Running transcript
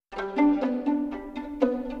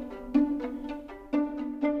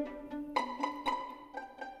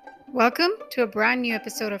Welcome to a brand new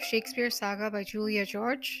episode of Shakespeare Saga by Julia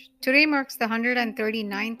George. Today marks the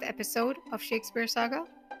 139th episode of Shakespeare Saga,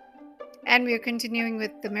 and we are continuing with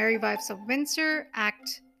The Merry Wives of Windsor,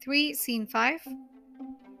 Act 3, Scene 5.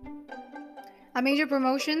 Our major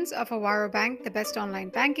promotions of Awaro Bank, the best online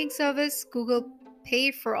banking service, Google Pay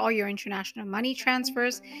for all your international money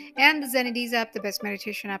transfers, and the Zenadiz app, the best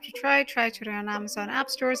meditation app to try. Try today on Amazon App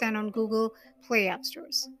Stores and on Google Play App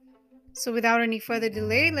Stores. So without any further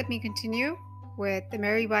delay, let me continue with The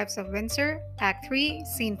Merry Wives of Windsor, Act 3,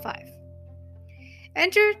 Scene 5.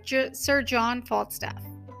 Enter Sir John Falstaff.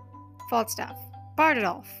 Falstaff.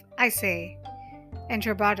 Bardolph, I say.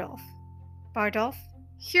 Enter Bardolph. Bardolph.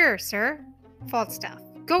 Here, sir. Falstaff.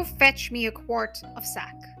 Go fetch me a quart of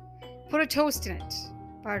sack. Put a toast in it.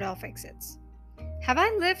 Bardolph exits. Have I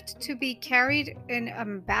lived to be carried in a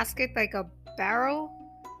basket like a barrow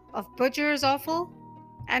of butcher's offal,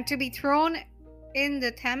 and to be thrown in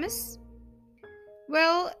the Thames?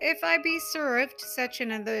 Well, if I be served such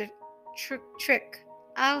another trick,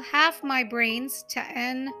 I'll have my brains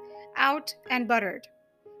ta'en out and buttered,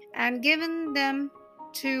 and given them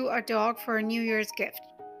to a dog for a New Year's gift.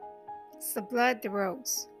 S'blood the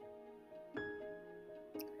rose.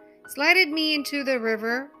 Slided me into the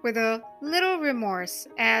river with a little remorse,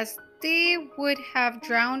 as they would have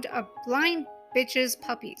drowned a blind bitch's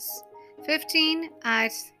puppies. 15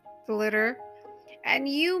 at the litter, and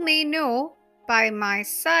you may know by my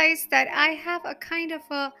size that I have a kind of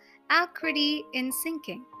a alacrity in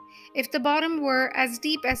sinking. If the bottom were as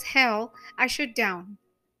deep as hell, I should down.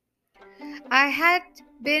 I had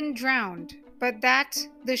been drowned, but that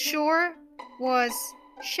the shore was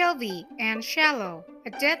shelvy and shallow,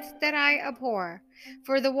 a death that I abhor,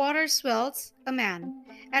 for the water swells a man,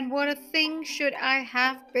 and what a thing should I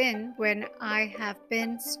have been when I have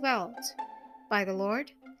been swelled? By the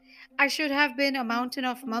Lord, I should have been a mountain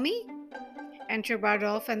of mummy. Enter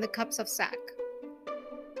Bardolph and the cups of sack.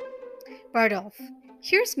 Bardolph.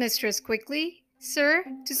 Here's Mistress Quickly, sir,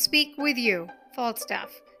 to speak with you.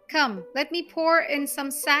 Falstaff. Come, let me pour in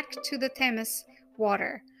some sack to the Thames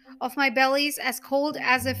water. Of my belly's as cold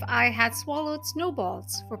as if I had swallowed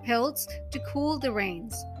snowballs for pills to cool the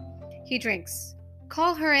rains. He drinks.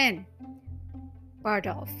 Call her in.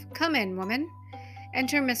 Bardolph. Come in, woman.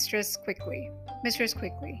 Enter Mistress Quickly. Mistress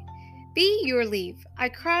Quickly. Be your leave, I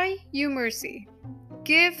cry you mercy.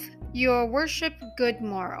 Give your worship good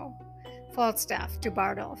morrow. Falstaff to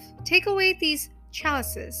Bardolph. Take away these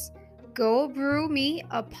chalices. Go brew me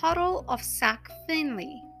a pottle of sack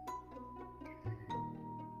thinly.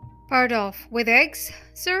 Bardolph. With eggs,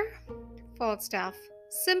 sir? Falstaff.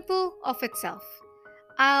 Simple of itself.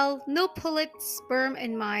 I'll no pullet sperm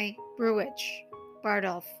in my brewage.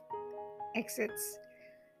 Bardolph exits.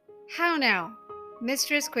 How now?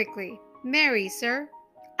 Mistress Quickly. Marry, sir,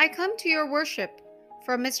 I come to your worship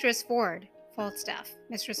for Mistress Ford. Falstaff.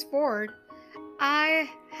 Mistress Ford? I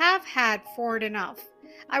have had Ford enough.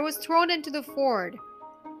 I was thrown into the Ford.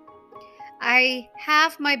 I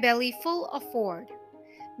have my belly full of Ford.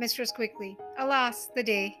 Mistress Quickly. Alas, the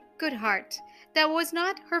day. Good heart. That was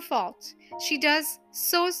not her fault. She does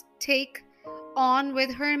so take on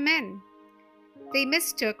with her men. They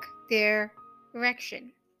mistook their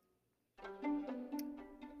erection.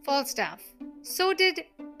 Falstaff. So did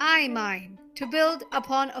I mine, to build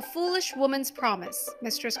upon a foolish woman's promise.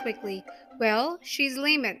 Mistress Quickly. Well, she's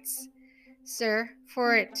laments, sir,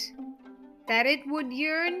 for it, that it would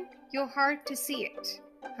yearn your heart to see it.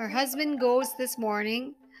 Her husband goes this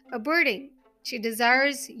morning a-birding. She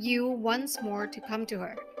desires you once more to come to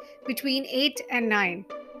her, between 8 and 9.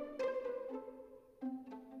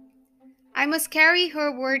 I must carry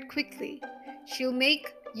her word quickly. She'll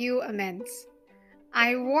make you amends,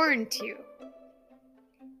 I warrant you.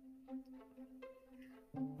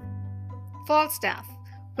 Falstaff.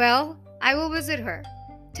 Well, I will visit her.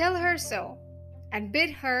 Tell her so, and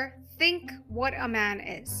bid her think what a man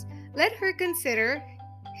is. Let her consider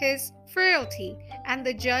his frailty and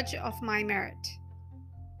the judge of my merit.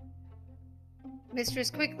 Mistress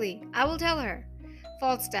Quickly. I will tell her.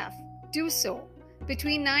 Falstaff. Do so.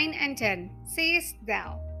 Between 9 and 10, sayest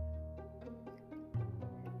thou.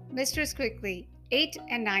 Mistress Quickly. 8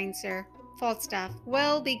 and 9, sir. Falstaff.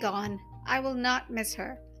 Well, be gone. I will not miss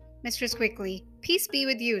her. Mistress Quickly. Peace be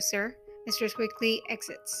with you, sir. Mistress Quickly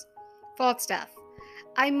exits. Falstaff.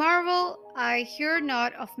 I marvel I hear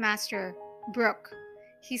not of Master Brooke.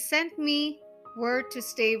 He sent me word to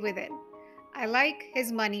stay within. I like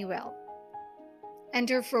his money well.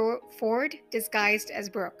 Enter Ford, disguised as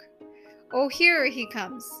Brooke. Oh, here he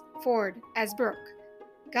comes. Ford, as Brooke.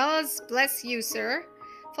 God bless you, sir.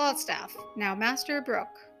 Falstaff. Now, Master Brooke,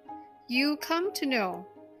 you come to know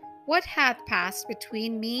What hath passed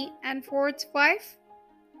between me and Ford's wife?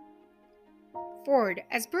 Ford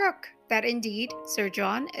as Brooke. That indeed, Sir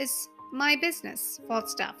John, is my business.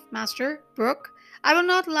 Falstaff. Master Brooke, I will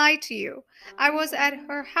not lie to you. I was at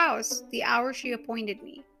her house the hour she appointed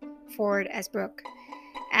me. Ford as Brooke.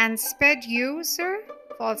 And sped you, sir?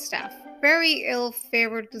 Falstaff. Very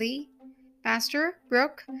ill-favoredly. Master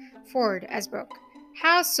Brooke. Ford as Brooke.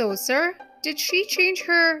 How so, sir? Did she change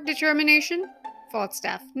her determination?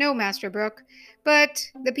 Falstaff. No, Master Brooke, but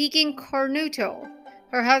the Peking Cornuto,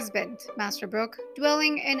 her husband, Master Brooke,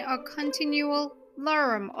 dwelling in a continual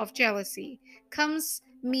larum of jealousy, comes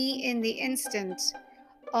me in the instant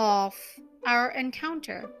of our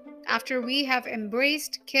encounter, after we have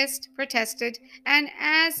embraced, kissed, protested, and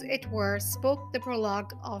as it were spoke the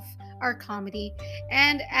prologue of our comedy,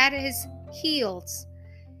 and at his heels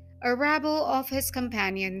a rabble of his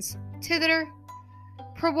companions, thither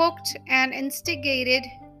provoked and instigated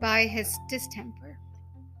by his distemper,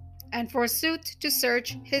 and forsooth to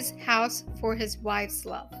search his house for his wife's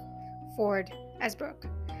love. Ford as Brooke.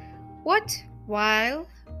 What, while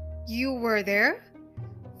you were there?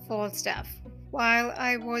 Falstaff. While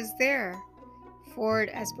I was there. Ford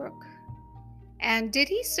as Brooke. And did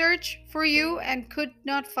he search for you and could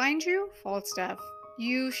not find you? Falstaff.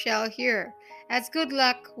 You shall hear, as good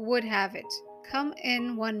luck would have it. Come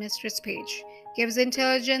in one Mistress Page gives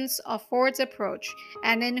intelligence of Ford's approach,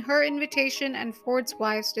 and in her invitation and Ford's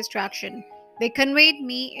wife's distraction, they conveyed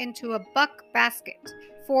me into a buck basket.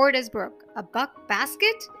 Ford as Brooke. A buck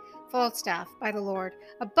basket? Falstaff, by the Lord,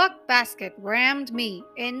 a buck basket rammed me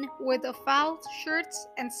in with a foul shirts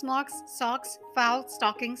and smocks, socks, foul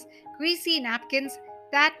stockings, greasy napkins.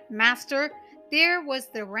 That, master, there was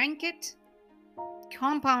the rankest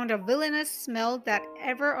compound of villainous smell that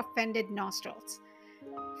ever offended nostrils.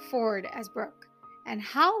 Ford as Brooke. And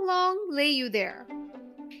how long lay you there?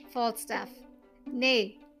 Falstaff.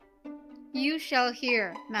 Nay, you shall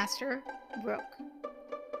hear, Master Brooke,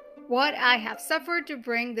 what I have suffered to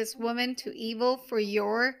bring this woman to evil for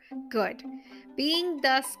your good. Being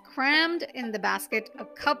thus crammed in the basket, a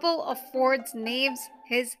couple of Ford's knaves,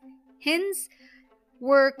 his hens,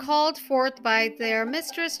 were called forth by their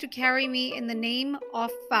mistress to carry me in the name of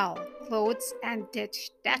foul clothes and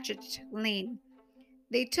Datchet Lane.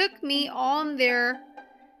 They took me on their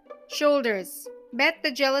shoulders, met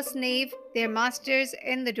the jealous knave, their masters,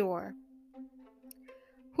 in the door,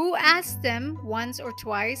 who asked them once or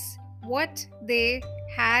twice what they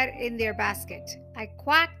had in their basket. I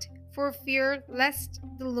quacked for fear lest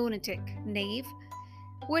the lunatic knave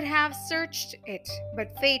would have searched it,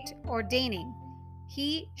 but fate ordaining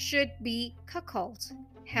he should be cuckolded,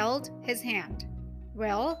 held his hand.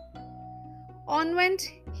 Well, on went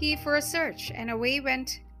he for a search, and away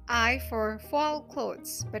went I for foul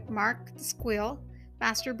clothes. But mark the squeal,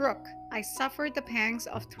 Master Brooke, I suffered the pangs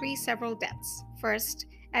of 3 several deaths. First,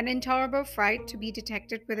 an intolerable fright to be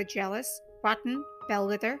detected with a jealous, rotten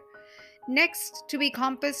bellwether. Next, to be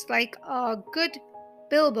compassed like a good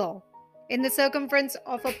bilbo in the circumference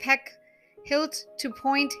of a peck, hilt to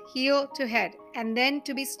point, heel to head, and then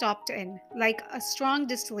to be stopped in, like a strong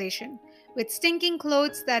distillation, with stinking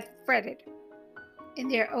clothes that fretted in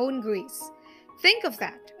their own grease. Think of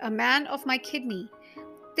that, a man of my kidney.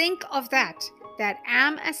 Think of that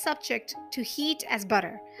am as subject to heat as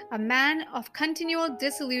butter, a man of continual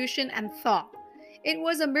dissolution and thaw. It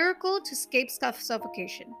was a miracle to escape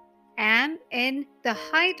suffocation. And in the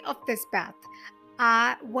height of this bath,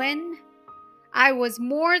 when I was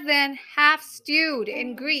more than half stewed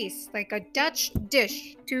in grease, like a Dutch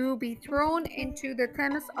dish, to be thrown into the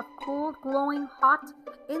Thames of cold, glowing hot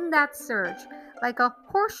in that surge, like a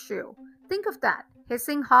horseshoe. Think of that,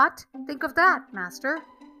 hissing hot. Think of that, Master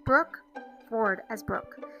Brooke. Ford as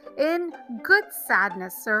Brooke. In good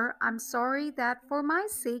sadness, sir, I'm sorry that for my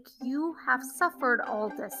sake you have suffered all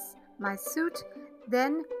this. My suit,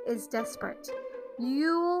 then, is desperate.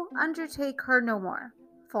 You'll undertake her no more.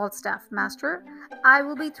 Falstaff, master, I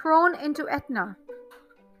will be thrown into Etna,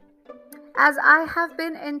 as I have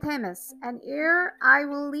been in Thames, and ere I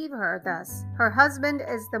will leave her thus. Her husband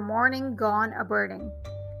is the morning gone a-birding.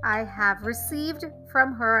 I have received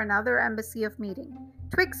from her another embassy of meeting.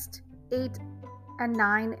 Twixt 8 and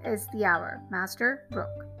 9 is the hour. Master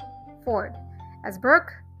Brooke. Ford. As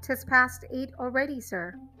Brooke, 'tis past 8 already,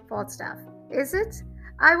 sir. Falstaff. Is it?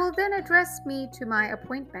 I will then address me to my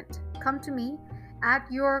appointment. Come to me at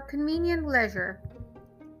your convenient leisure,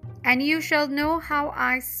 and you shall know how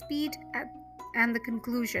I speed and the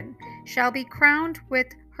conclusion shall be crowned with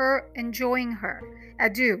her enjoying her.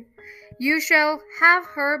 Adieu. You shall have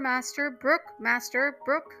her, Master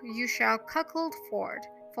Brooke, you shall cuckold Ford.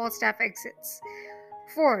 Falstaff exits.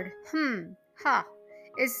 Ford, ha.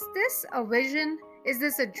 Is this a vision? Is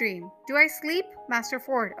this a dream? Do I sleep? Master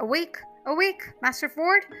Ford, awake, awake, Master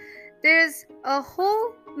Ford. There's a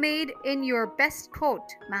hole made in your best coat,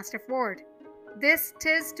 Master Ford. This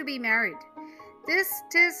 'tis to be married. This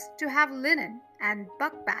 'tis to have linen and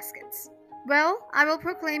buck baskets. Well, I will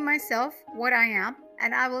proclaim myself what I am,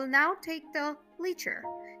 and I will now take the lecher.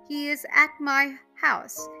 He is at my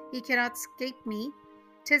house. He cannot escape me.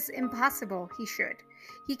 'Tis impossible he should.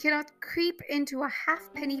 He cannot creep into a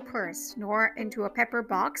halfpenny purse, nor into a pepper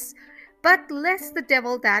box. But lest the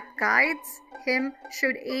devil that guides him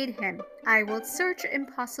should aid him, I will search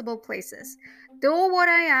impossible places. Though what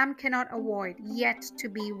I am cannot avoid, yet to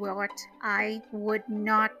be what I would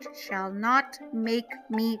not shall not make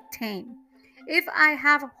me tame. If I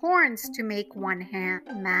have horns to make one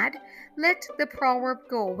mad, let the proverb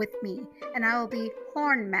go with me, and I will be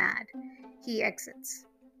horn mad. He exits.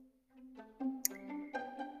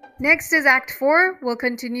 Next is Act 4. We'll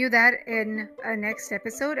continue that in a next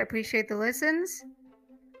episode. Appreciate the listens.